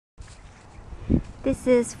This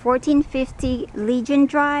is 1450 Legion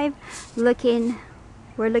Drive.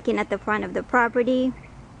 We're looking at the front of the property.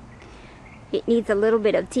 It needs a little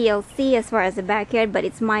bit of TLC as far as the backyard, but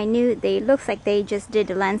it's minute. It looks like they just did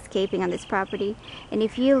the landscaping on this property. And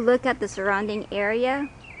if you look at the surrounding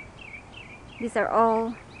area, these are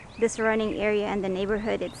all the surrounding area and the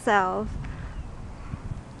neighborhood itself.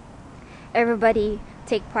 Everybody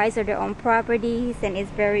take pride of their own properties, and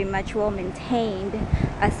it's very much well maintained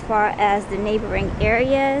as far as the neighboring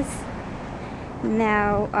areas.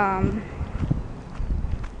 Now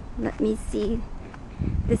let me see,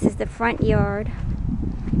 this is the front yard,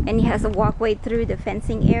 and it has a walkway through the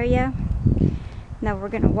fencing area. Now we're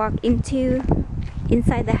gonna walk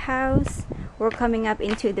inside the house. We're coming up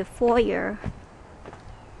into the foyer.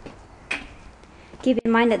 Keep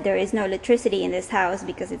in mind that there is no electricity in this house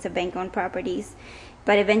because it's a bank-owned properties,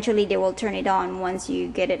 but eventually they will turn it on once you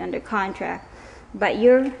get it under contract. But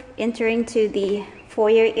you're entering to the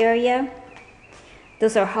foyer area.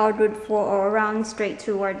 Those are hardwood floor around straight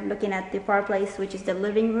toward looking at the fireplace, which is the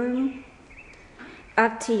living room.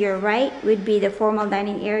 Up to your right would be the formal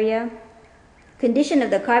dining area. Condition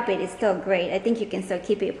of the carpet is still great. I think you can still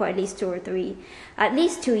keep it for at least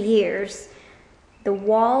 2 years. The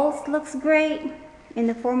walls looks great in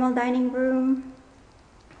the formal dining room.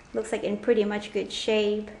 Looks like in pretty much good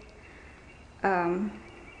shape.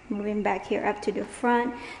 Moving back here up to the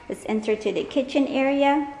front, let's enter to the kitchen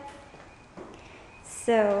area.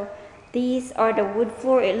 So these are the wood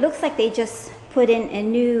floor. It looks like they just put in a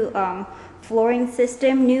new flooring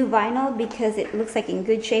system, new vinyl, because it looks like in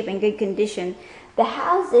good shape and good condition. The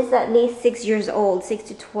house is at least 6 years old, 6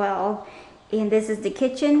 to 12. And this is the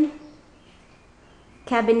kitchen.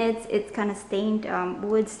 Cabinets, it's kind of stained,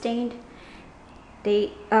 wood stained.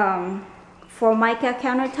 They Formica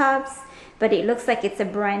countertops, but it looks like it's a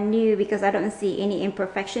brand new because I don't see any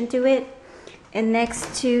imperfection to it. And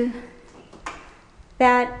next to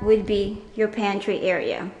that would be your pantry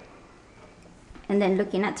area. And then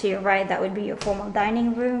looking at to your right, that would be your formal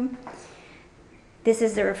dining room. This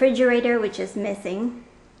is the refrigerator, which is missing,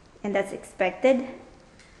 and that's expected.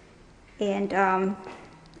 And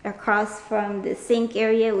across from the sink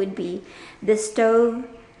area would be the stove.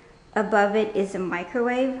 Above it is a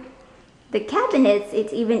microwave. The cabinets,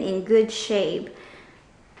 it's even in good shape.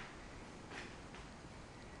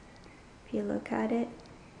 If you look at it,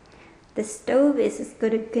 the stove is as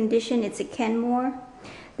good a condition. It's a Kenmore.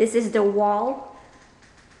 This is the wall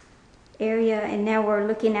area, and now we're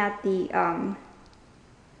looking at the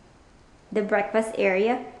breakfast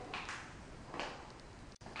area.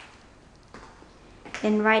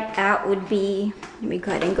 And right out would be, let me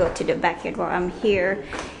go ahead and go to the backyard while I'm here.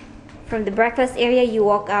 From the breakfast area, you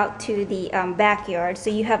walk out to the backyard. So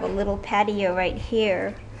you have a little patio right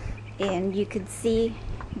here, and you could see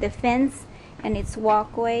the fence and its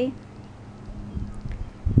walkway.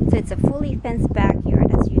 So it's a fully fenced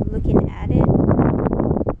backyard as you're looking at it.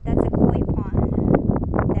 That's a koi pond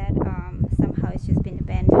that somehow it's just been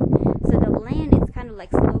abandoned. So the land is kind of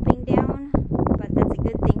like sloping down, but that's a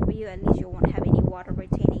good thing for you. At least you won't have any water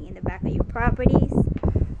retaining in the back of your properties.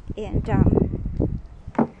 And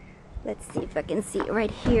let's see if I can see it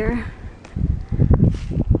right here.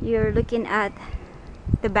 You're looking at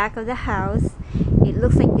the back of the house. It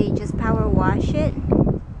looks like they just power wash it.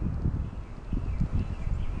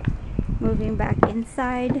 Moving back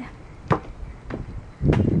inside.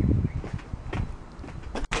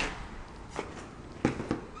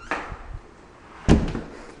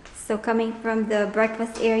 So coming from the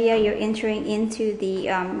breakfast area, you're entering into the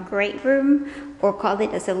great room, or call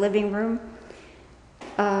it as a living room.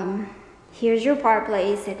 Here's your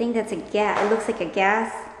fireplace. I think that's a gas. It looks like a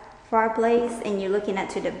gas fireplace, and you're looking at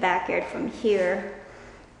to the backyard from here.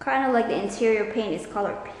 Kind of like the interior paint is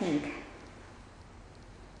colored pink.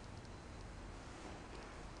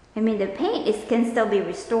 I mean, the paint can still be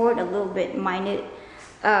restored, a little bit minute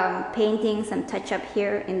painting, some touch up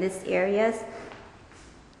here in these areas.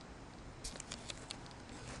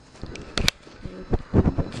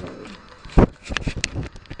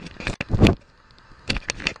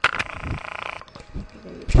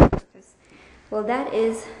 Well, that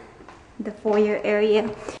is the foyer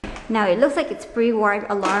area. Now it looks like it's pre-wired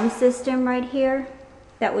alarm system right here.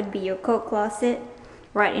 That would be your coat closet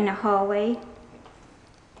right in the hallway.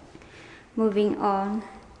 Moving on,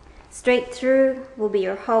 straight through will be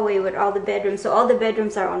your hallway with all the bedrooms. So all the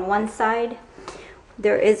bedrooms are on one side.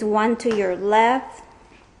 There is one to your left.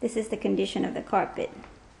 This is the condition of the carpet.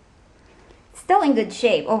 Still in good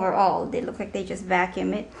shape overall. They look like they just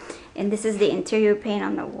vacuum it. And this is the interior paint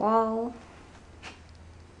on the wall.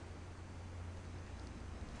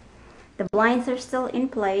 The blinds are still in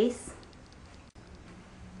place.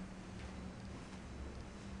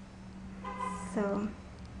 So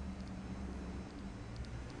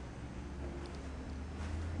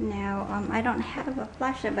now I don't have a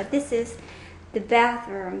flashlight, but this is the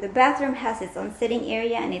bathroom. The bathroom has its own sitting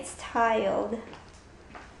area and it's tiled.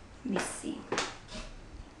 Let me see.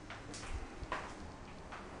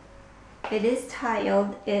 It is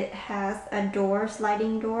tiled. It has a door,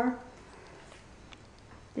 sliding door.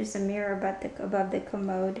 There's a mirror above the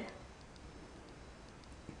commode.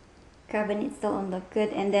 Cabinet still don't look good.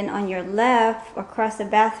 And then on your left, across the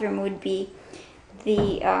bathroom, would be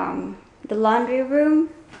the laundry room,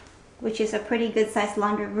 which is a pretty good sized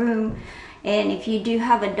laundry room. And if you do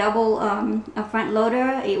have a double a front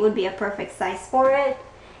loader, it would be a perfect size for it.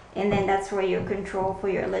 And then that's where your control for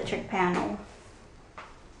your electric panel.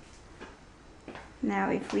 Now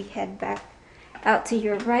if we head back out to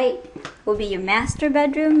your right, will be your master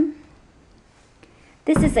bedroom.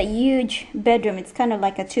 This is a huge bedroom. It's kind of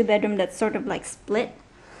like a 2-bedroom that's sort of like split.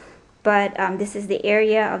 But this is the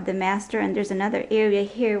area of the master, and there's another area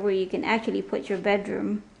here where you can actually put your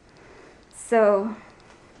bedroom. So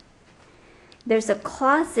there's a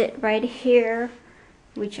closet right here,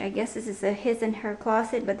 which I guess this is a his and her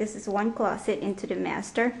closet, but this is one closet into the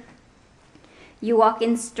master. You walk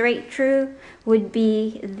in straight through would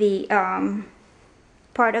be the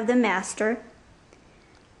part of the master,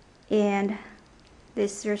 and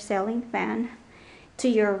this is your ceiling fan. To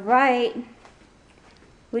your right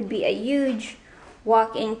would be a huge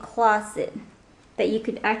walk-in closet that you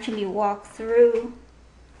could actually walk through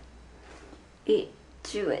it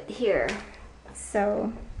to it here.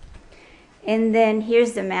 So, and then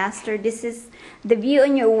here's the master. This is the view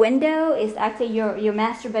in your window. Is actually your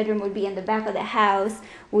master bedroom would be in the back of the house,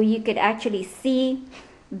 where you could actually see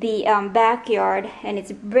the backyard, and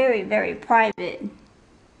it's very, very private.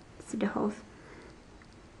 See the whole.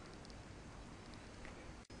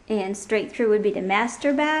 And straight through would be the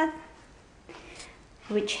master bath,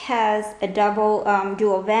 which has a double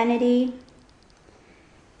dual vanity.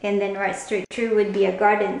 And then right straight through would be a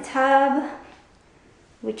garden tub,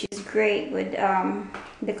 which is great with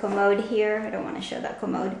the commode here. I don't want to show that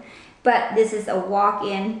commode, but this is a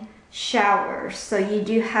walk-in shower. So you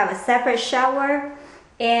do have a separate shower,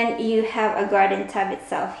 and you have a garden tub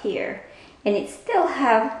itself here. And it still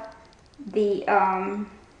have the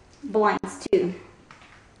blinds too.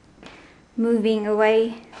 Moving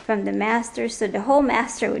away from the master, so the whole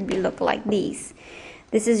master would be look like these.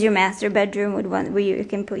 This is your master bedroom with one where you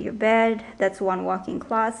can put your bed. That's one walk-in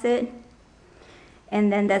closet,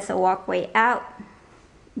 and then that's a walkway out.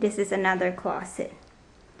 This is another closet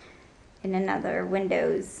and another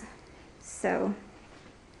windows. So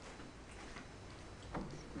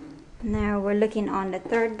now we're looking on the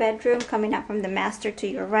third bedroom. Coming up from the master to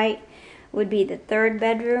your right would be the third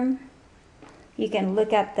bedroom. You can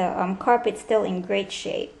look at the carpet, still in great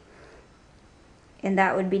shape, and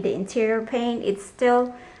that would be the interior paint. It's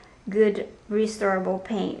still good restorable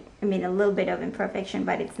paint. I mean, a little bit of imperfection,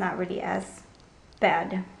 but it's not really as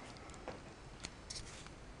bad.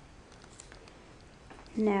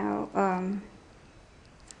 Now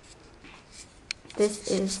this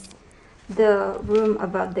is the room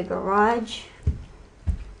above the garage.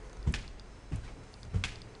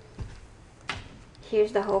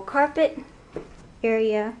 Here's the whole carpet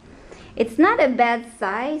area. It's not a bad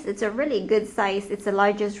size. It's a really good size. It's the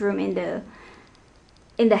largest room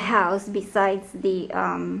in the house besides the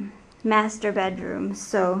master bedroom.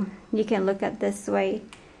 So you can look at this way,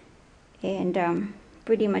 and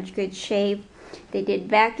pretty much good shape. They did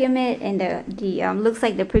vacuum it, and the looks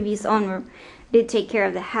like the previous owner did take care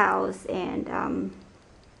of the house, and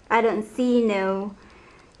I don't see no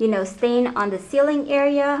stain on the ceiling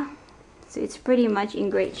area. So it's pretty much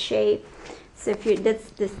in great shape. So if you,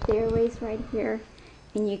 that's the stairways right here,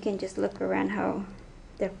 and you can just look around how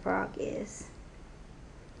the frog is.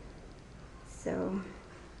 So,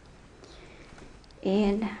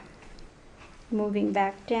 and moving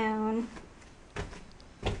back down,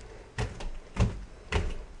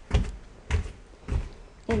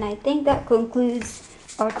 and I think that concludes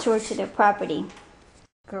our tour to the property.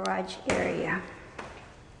 Garage area.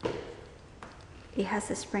 It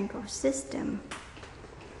has a sprinkler system.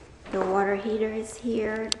 The water heater is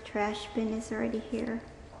here. The trash bin is already here.